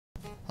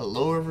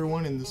Hello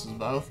everyone, and this is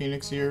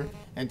BioPhoenix here,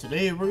 and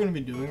today we're going to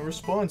be doing a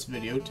response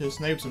video to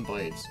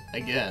SnipesNBytes,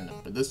 again,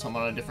 but this time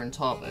on a different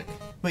topic.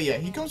 But yeah,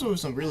 he comes up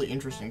with some really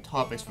interesting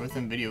topics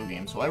within video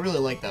games, so I really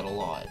like that a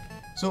lot.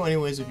 So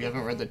anyways, if you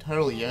haven't read the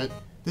title yet,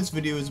 this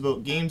video is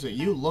about games that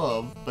you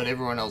love, but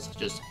everyone else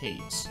just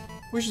hates,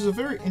 which is a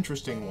very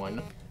interesting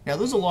one. Now,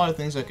 there's a lot of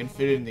things that can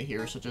fit into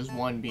here, such as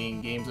one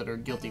being games that are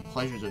guilty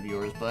pleasures of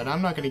yours, but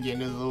I'm not going to get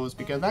into those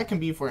because that can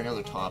be for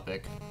another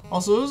topic.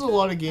 Also, there's a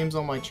lot of games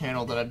on my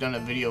channel that I've done a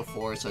video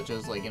for, such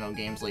as,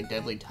 games like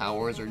Deadly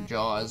Towers or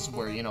Jaws,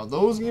 where,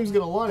 those games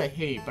get a lot of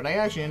hate, but I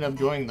actually end up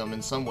enjoying them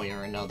in some way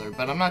or another,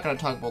 but I'm not going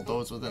to talk about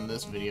those within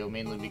this video,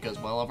 mainly because,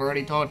 well, I've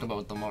already talked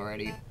about them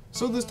already.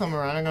 So this time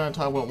around, I'm going to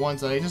talk about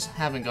ones that I just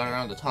haven't got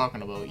around to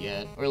talking about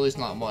yet, or at least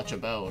not much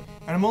about.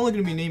 And I'm only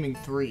going to be naming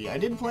 3. I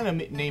did plan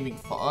on naming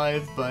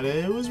 5, but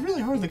it was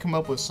really hard to come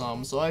up with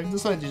some, so I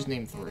decided to just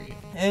name 3.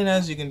 And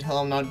as you can tell,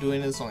 I'm not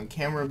doing this on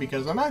camera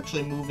because I'm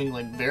actually moving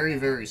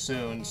very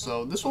soon,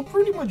 so this will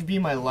pretty much be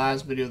my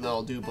last video that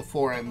I'll do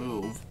before I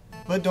move.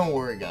 But don't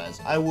worry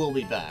guys, I will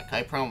be back,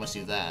 I promise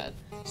you that.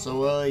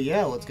 So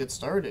yeah, let's get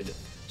started.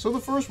 So the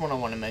first one I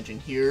want to mention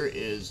here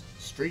is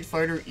Street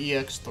Fighter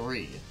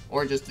EX3,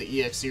 or just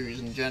the EX series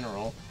in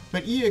general.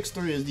 But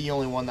EX3 is the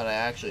only one that I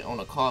actually own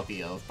a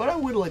copy of, but I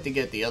would like to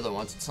get the other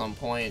ones at some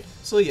point.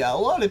 So yeah, a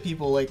lot of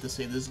people like to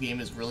say this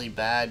game is really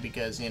bad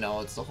because,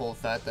 it's the whole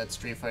fact that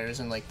Street Fighter's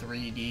in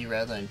 3D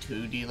rather than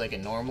 2D like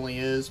it normally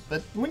is.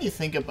 But when you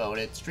think about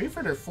it, Street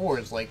Fighter 4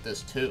 is like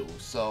this too,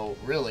 so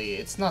really,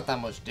 it's not that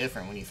much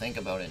different when you think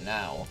about it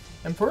now.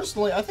 And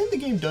personally, I think the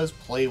game does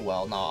play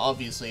well. Now,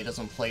 obviously, it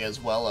doesn't play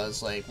as well as,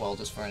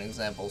 just for an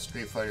example,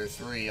 Street Fighter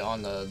 3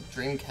 on the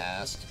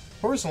Dreamcast.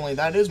 Personally,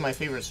 that is my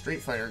favorite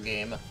Street Fighter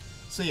game.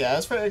 So yeah,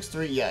 as for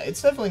X3, yeah,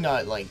 it's definitely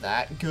not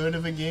that good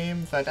of a game.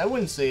 In fact, I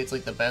wouldn't say it's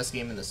the best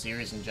game in the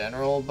series in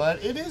general,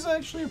 but it is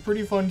actually a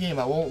pretty fun game,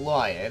 I won't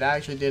lie. It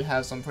actually did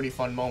have some pretty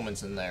fun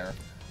moments in there.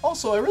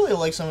 Also, I really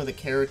like some of the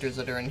characters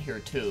that are in here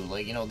too,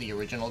 the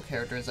original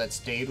characters that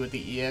stayed with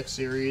the EX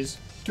series.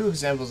 2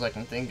 examples I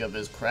can think of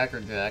is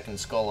Crackerjack and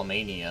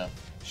Skullomania.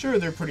 Sure,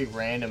 they're pretty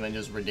random and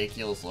just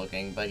ridiculous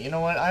looking, but you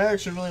know what, I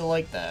actually really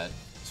like that.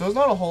 So there's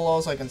not a whole lot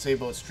else I can say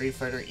about Street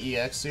Fighter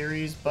EX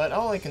series, but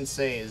all I can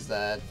say is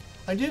that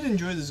I did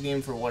enjoy this game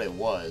for what it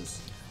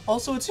was.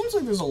 Also, it seems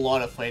like there's a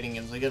lot of fighting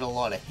games that get a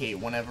lot of hate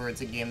whenever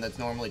it's a game that's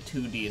normally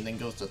 2D and then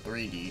goes to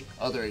 3D.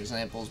 Other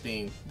examples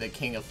being The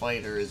King of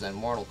Fighters and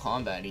Mortal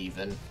Kombat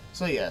even.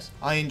 So yes,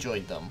 I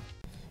enjoyed them.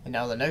 And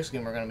now the next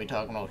game we're going to be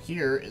talking about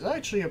here is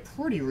actually a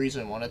pretty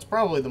recent one. It's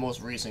probably the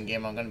most recent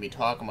game I'm going to be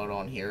talking about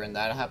on here, and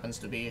that happens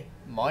to be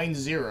Mind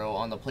Zero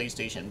on the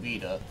PlayStation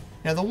Vita.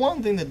 Now the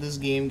one thing that this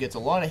game gets a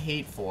lot of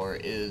hate for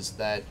is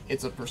that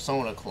it's a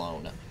Persona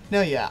clone.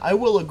 Now yeah, I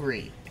will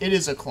agree, it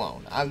is a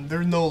clone.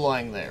 There's no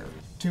lying there.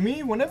 To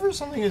me, whenever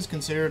something is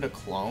considered a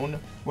clone,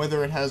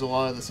 whether it has a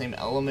lot of the same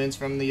elements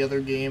from the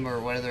other game, or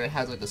whether it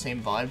has the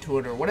same vibe to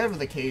it, or whatever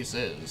the case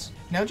is.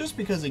 Now just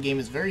because a game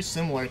is very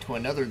similar to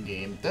another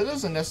game, that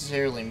doesn't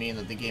necessarily mean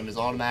that the game is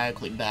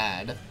automatically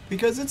bad,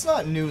 because it's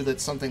not new that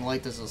something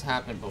like this has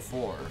happened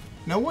before.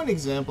 Now one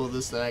example of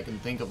this that I can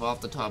think of off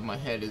the top of my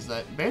head is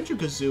that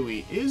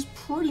Banjo-Kazooie is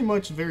pretty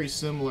much very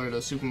similar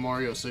to Super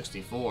Mario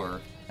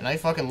 64. And I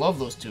fucking love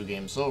those 2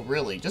 games, so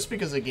really, just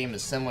because a game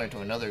is similar to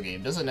another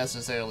game doesn't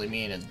necessarily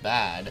mean it's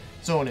bad.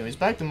 So anyways,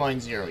 back to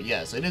Mind Zero.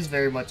 Yes, it is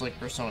very much like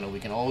Persona,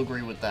 we can all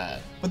agree with that.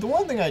 But the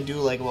one thing I do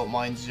like about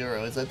Mind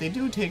Zero is that they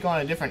do take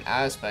on a different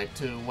aspect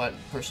to what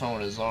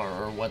Personas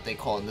are, or what they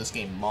call in this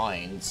game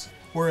minds.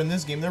 Where in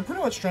this game, they're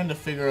pretty much trying to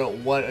figure out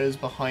what is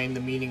behind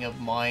the meaning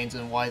of minds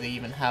and why they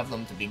even have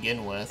them to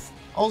begin with.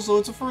 Also,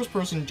 it's a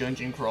first-person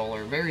dungeon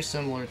crawler, very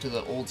similar to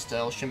the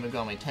old-style Shin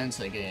Megami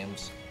Tensei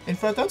games. In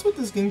fact, that's what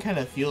this game kind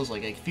of feels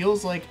like. It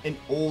feels like an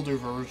older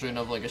version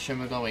of a Shin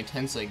Megami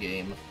Tensei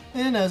game.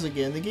 And as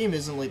again, the game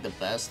isn't the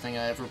best thing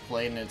I ever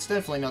played, and it's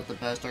definitely not the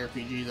best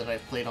RPG that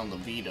I've played on the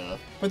Vita.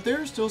 But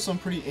there are still some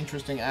pretty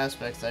interesting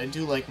aspects that I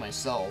do like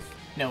myself.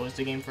 Now, is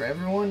the game for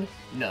everyone?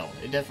 No,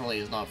 it definitely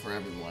is not for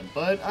everyone,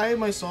 but I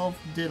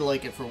myself did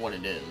like it for what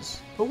it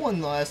is. But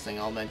one last thing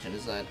I'll mention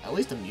is that at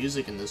least the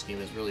music in this game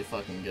is really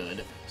fucking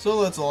good.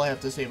 So that's all I have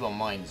to say about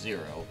Mind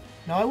Zero.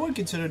 Now, I would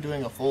consider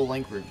doing a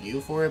full-length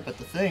review for it, but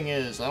the thing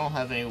is, I don't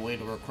have any way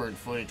to record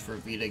footage for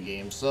Vita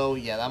games, so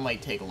yeah, that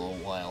might take a little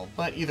while.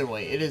 But either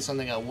way, it is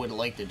something I would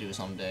like to do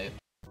someday.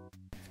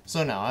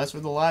 So now, as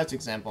for the last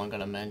example I'm going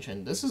to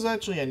mention, this is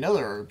actually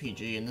another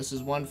RPG, and this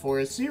is one for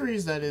a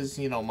series that is,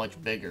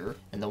 much bigger.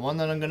 And the one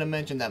that I'm going to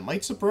mention that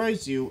might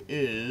surprise you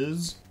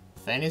is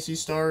Phantasy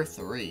Star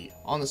 3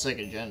 on the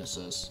Sega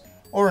Genesis.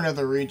 Or in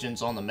other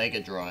regions on the Mega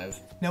Drive.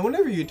 Now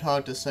whenever you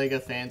talk to Sega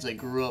fans that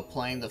grew up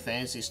playing the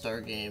Phantasy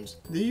Star games,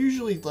 they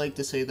usually like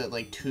to say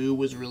that 2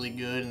 was really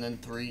good and then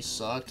 3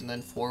 sucked and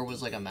then 4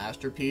 was a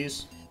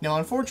masterpiece. Now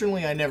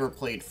unfortunately I never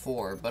played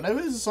 4, but it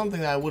is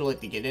something that I would like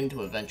to get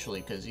into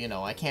eventually because,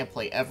 I can't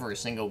play every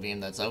single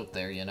game that's out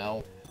there,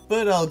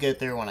 But I'll get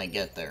there when I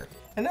get there.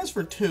 And as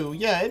for 2,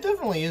 yeah, it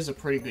definitely is a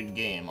pretty good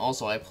game.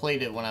 Also, I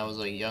played it when I was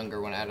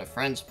younger when I had a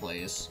friend's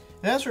place.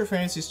 And as for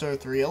Phantasy Star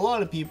 3, a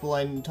lot of people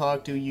I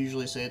talk to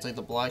usually say it's like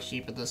the black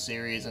sheep of the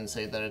series and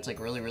say that it's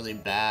like really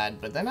bad,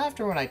 but then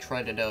after when I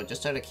tried it out,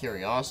 just out of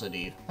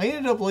curiosity, I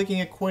ended up liking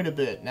it quite a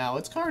bit. Now,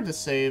 it's hard to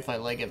say if I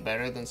like it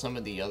better than some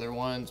of the other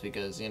ones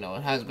because, you know,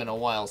 it has been a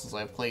while since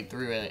I've played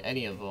through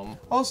any of them.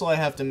 Also, I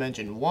have to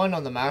mention, 1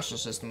 on the Master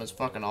System is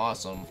fucking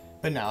awesome.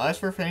 But now, as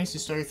for Phantasy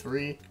Star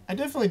 3, I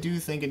definitely do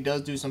think it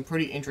does do some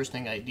pretty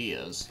interesting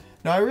ideas.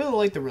 Now, I really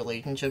like the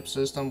relationship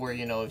system where,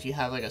 you know, if you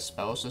have like a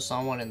spouse or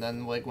someone and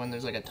then like when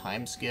there's like a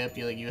time skip,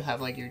 you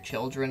have like your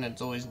children and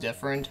it's always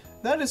different.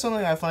 That is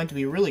something I find to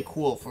be really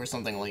cool for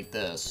something like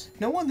this.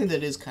 Now, one thing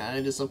that is kind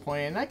of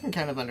disappointing, and I can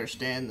kind of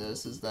understand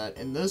this, is that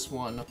in this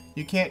one,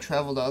 you can't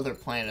travel to other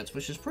planets,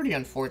 which is pretty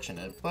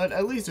unfortunate, but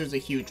at least there's a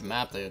huge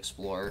map to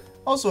explore.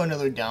 Also,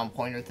 another down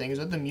pointer thing is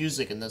that the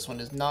music in this one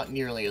is not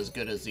nearly as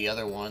good as the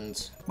other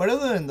ones. But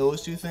other than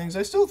those two things,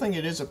 I still think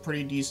it is a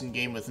pretty decent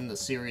game within the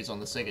series on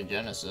the Sega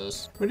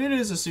Genesis. But it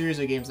is a series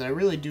of games that I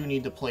really do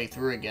need to play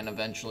through again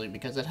eventually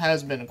because it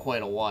has been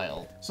quite a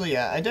while. So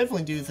yeah, I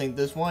definitely do think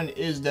this one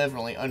is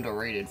definitely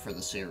underrated for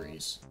the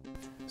series.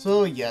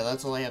 So yeah,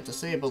 that's all I have to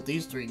say about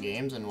these 3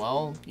 games, and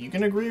well, you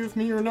can agree with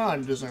me or not,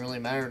 it doesn't really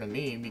matter to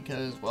me,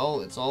 because,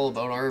 well, it's all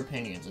about our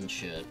opinions and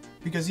shit.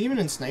 Because even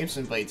in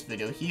SnipesNBytes'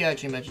 video, he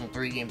actually mentioned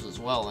 3 games as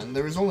well, and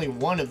there was only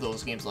one of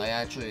those games that I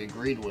actually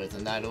agreed with,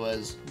 and that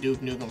was Duke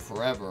Nukem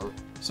Forever.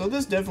 So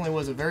this definitely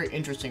was a very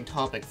interesting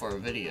topic for a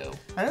video.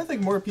 And I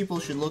think more people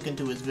should look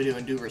into his video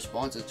and do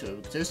responses to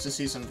it, just to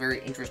see some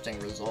very interesting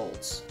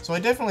results. So I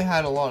definitely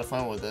had a lot of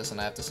fun with this, and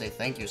I have to say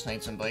thank you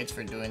SnipesNBytes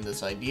for doing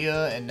this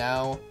idea, and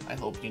now, I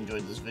hope you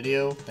enjoyed this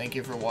video. Thank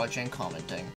you for watching and commenting.